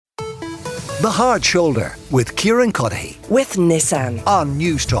The Hard Shoulder with Kieran with Nissan on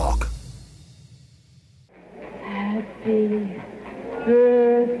News Talk. Happy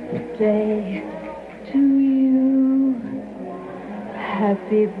birthday to you.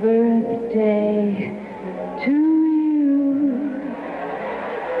 Happy birthday to you.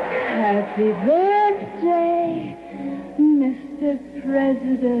 Happy birthday, Mr.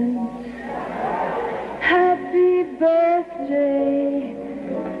 President. Happy birthday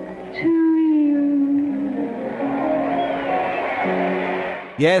to you.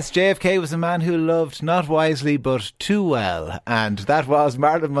 Yes, JFK was a man who loved not wisely but too well, and that was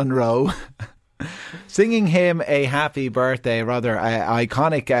Marilyn Monroe. Singing him a happy birthday, a rather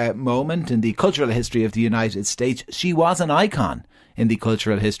iconic moment in the cultural history of the United States. She was an icon in the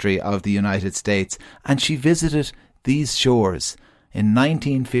cultural history of the United States, and she visited these shores in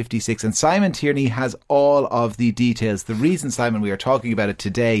 1956, and Simon Tierney has all of the details. The reason, Simon, we are talking about it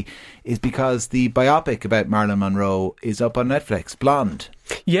today is because the biopic about Marilyn Monroe is up on Netflix, Blonde.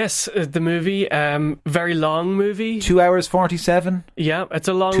 Yes, the movie, very long movie. 2 hours 47? Yeah, it's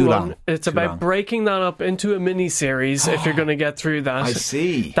a long one. It's about breaking that up into a mini-series if you're going to get through that. I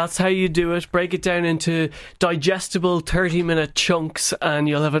see. That's how you do it. Break it down into digestible 30-minute chunks and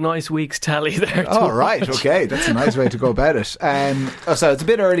you'll have a nice week's telly there. Oh, right, okay. That's a nice way to go about it. So it's a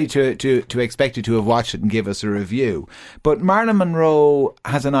bit early to expect you to have watched it and give us a review. But Marilyn Monroe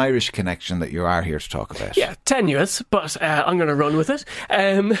has an Irish connection that you are here to talk about. Yeah, tenuous, but I'm going to run with it.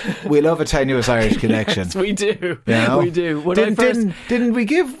 We love a tenuous Irish connection. Yes, we do. You know? We do. Didn't we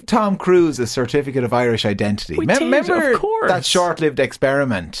give Tom Cruise a certificate of Irish identity? Remember of course. That short-lived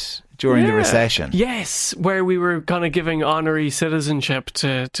experiment during the recession? Yes, where we were kind of giving honorary citizenship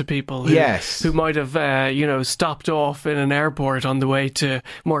to people who might have, stopped off in an airport on the way to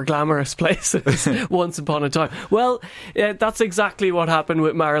more glamorous places once upon a time. Well, that's exactly what happened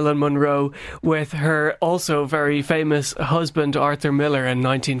with Marilyn Monroe, with her also very famous husband, Arthur Miller, in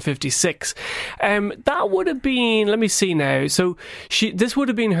 1956. That would have been, let me see now, so this would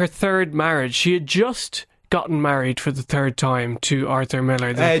have been her third marriage. She had just gotten married for the third time to Arthur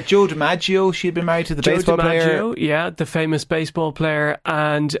Miller. Joe DiMaggio, she had been married to the baseball player. Yeah, the famous baseball player,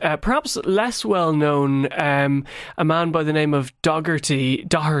 and perhaps less well known, a man by the name of Doherty,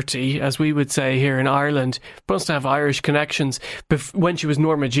 as we would say here in Ireland, must have Irish connections, when she was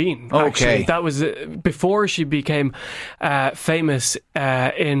Norma Jean, actually. Okay. That was before she became famous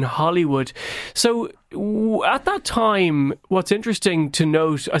in Hollywood. So at that time, what's interesting to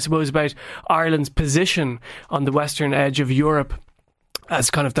note, I suppose, about Ireland's position on the western edge of Europe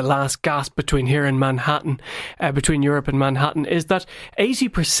as kind of the last gasp between here and Manhattan, between Europe and Manhattan, is that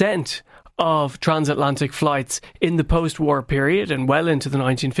 80% of transatlantic flights in the post-war period and well into the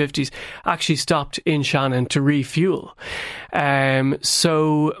 1950s actually stopped in Shannon to refuel.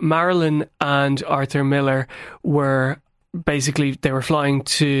 So Marilyn and Arthur Miller were they were flying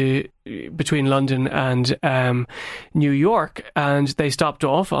between London and New York, and they stopped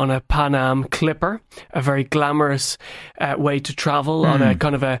off on a Pan Am Clipper, a very glamorous way to travel on a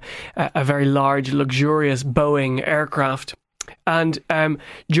kind of a very large, luxurious Boeing aircraft. And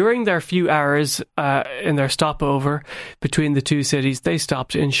during their few hours in their stopover between the two cities, they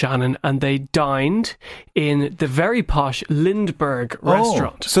stopped in Shannon and they dined in the very posh Lindbergh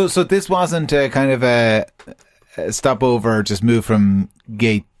restaurant. So this wasn't a kind of a stopover, just moved from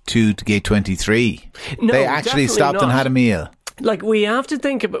gate 2 to gate 23. No, they actually stopped not. And had a meal. Like, we have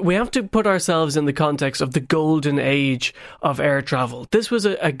to put ourselves in the context of the golden age of air travel. This was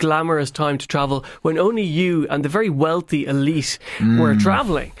a glamorous time to travel when only you and the very wealthy elite were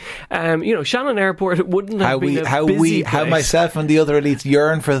travelling. Shannon Airport wouldn't have been a busy place. How myself and the other elites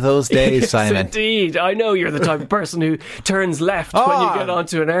yearn for those days, Simon. Indeed. I know you're the type of person who turns left when you get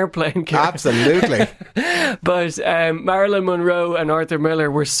onto an airplane, Kieran. Absolutely. But Marilyn Monroe and Arthur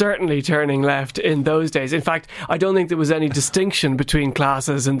Miller were certainly turning left in those days. In fact, I don't think there was any distinction between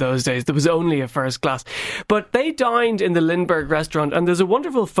classes in those days. There was only a first class. But they dined in the Lindbergh restaurant, and there's a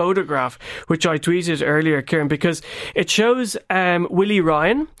wonderful photograph which I tweeted earlier, Kieran, because it shows Willie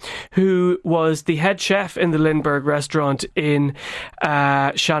Ryan, who was the head chef in the Lindbergh restaurant in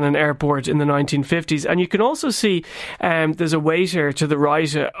Shannon Airport in the 1950s. And you can also see there's a waiter to the right,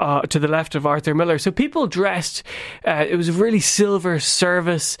 to the left of Arthur Miller. So people dressed, it was a really silver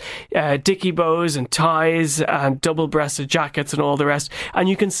service, dicky bows and ties and double-breasted jackets. jackets and all the rest. And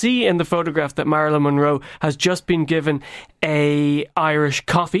you can see in the photograph that Marilyn Monroe has just been given a Irish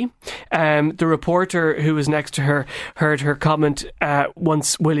coffee. The reporter who was next to her heard her comment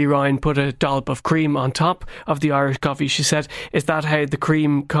once Willie Ryan put a dollop of cream on top of the Irish coffee. She said, "Is that how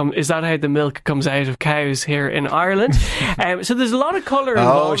the milk comes out of cows here in Ireland?" So there's a lot of colour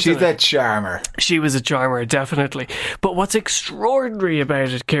involved. Oh, she's a charmer. She was a charmer, definitely. But what's extraordinary about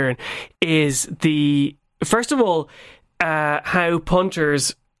it, Kieran, is first of all, how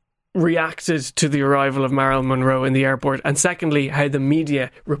punters reacted to the arrival of Marilyn Monroe in the airport, and secondly, how the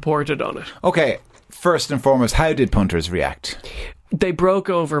media reported on it. Okay, first and foremost, how did punters react? They broke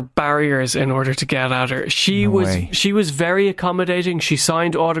over barriers in order to get at her. She was very accommodating. She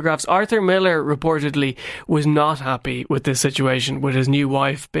signed autographs. Arthur Miller reportedly was not happy with this situation, with his new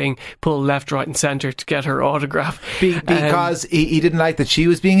wife being pulled left, right and centre to get her autograph. Because he didn't like that she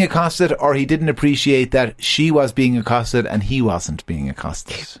was being accosted, or he didn't appreciate that she was being accosted and he wasn't being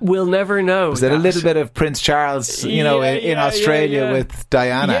accosted? We'll never know. Was it a little bit of Prince Charles, in Australia with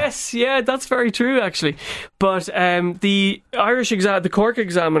Diana? Yes, that's very true, actually. But the the Cork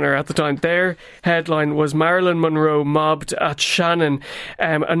Examiner at the time, their headline was "Marilyn Monroe mobbed at Shannon."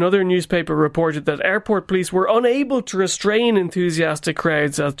 Another newspaper reported that airport police were unable to restrain enthusiastic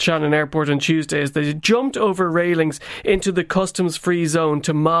crowds at Shannon Airport on Tuesday as they jumped over railings into the customs-free zone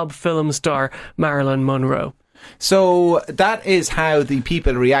to mob film star Marilyn Monroe. So that is how the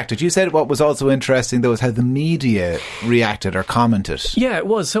people reacted. You said what was also interesting, though, is how the media reacted or commented. Yeah, it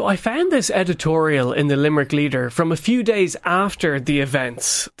was. So I found this editorial in the Limerick Leader from a few days after the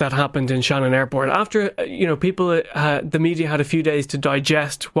events that happened in Shannon Airport. After, the media had a few days to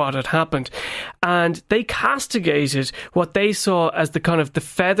digest what had happened. And they castigated what they saw as the kind of the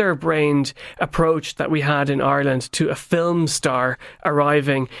feather-brained approach that we had in Ireland to a film star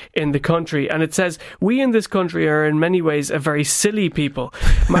arriving in the country. And it says, "We in this country are in many ways a very silly people.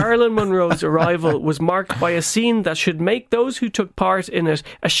 Marilyn Monroe's arrival was marked by a scene that should make those who took part in it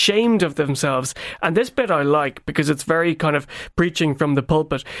ashamed of themselves." And this bit I like because it's very kind of preaching from the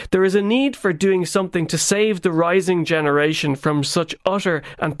pulpit. "There is a need for doing something to save the rising generation from such utter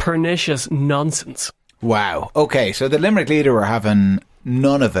and pernicious nonsense." Wow. Okay, so the Limerick Leader were having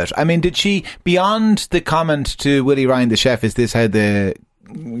none of it. I mean, did she, beyond the comment to Willie Ryan the chef, "Is this how the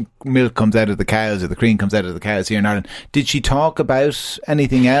milk comes out of the cows, or the cream comes out of the cows here in Ireland," did she talk about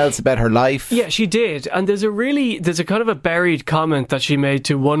anything else about her life? Yeah, she did. And there's a kind of a buried comment that she made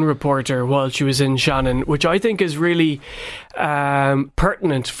to one reporter while she was in Shannon, which I think is really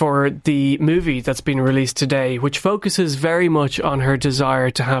pertinent for the movie that's been released today, which focuses very much on her desire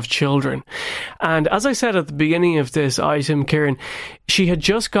to have children. And as I said at the beginning of this item, Kieran, she had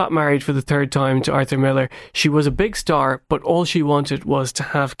just got married for the third time to Arthur Miller. She was a big star, but all she wanted was to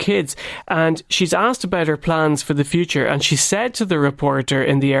have kids. And she's asked about her plans for the future, and she said to the reporter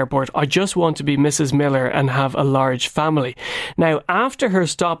in the airport, "I just want to be Mrs. Miller and have a large family." Now, after her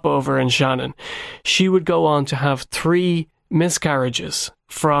stopover in Shannon, she would go on to have 3 miscarriages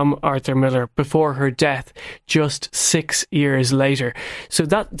from Arthur Miller before her death just 6 years later. So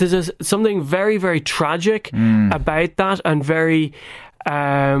that there's something very, very tragic about that, and very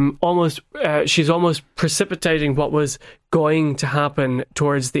she's almost precipitating what was going to happen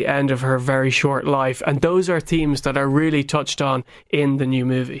towards the end of her very short life. And those are themes that are really touched on in the new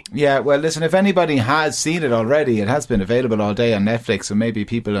movie. Yeah, well, listen, if anybody has seen it already, it has been available all day on Netflix, so maybe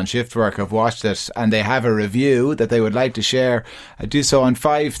people on shift work have watched it and they have a review that they would like to share. Do so on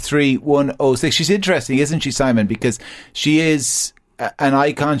 53106. She's interesting, isn't she, Simon? Because she is an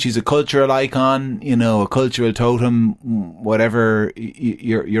icon. She's a cultural icon, a cultural totem, whatever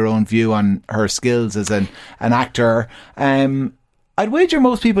your own view on her skills as an actor. I'd wager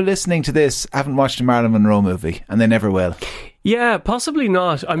most people listening to this haven't watched a Marilyn Monroe movie, and they never will. Yeah, possibly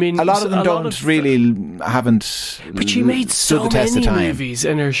not. I mean, a lot of them haven't. But she made so many movies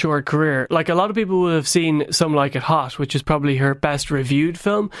in her short career. Like, a lot of people will have seen Some Like It Hot, which is probably her best reviewed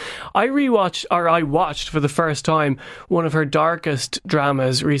film. I watched for the first time one of her darkest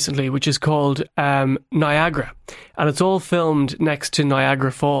dramas recently, which is called Niagara, and it's all filmed next to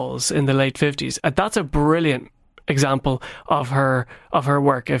Niagara Falls in the late 50s. And that's a brilliant example of her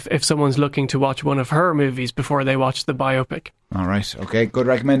work if someone's looking to watch one of her movies before they watch the biopic. All right, okay, good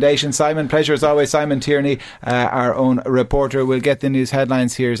recommendation, Simon. Pleasure as always. Simon Tierney, our own reporter. We'll get the news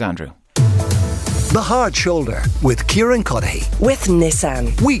headlines. Here's Andrew. The Hard Shoulder with Kieran Cuddihy. With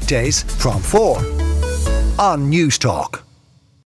Nissan. Weekdays from 4 on News Talk.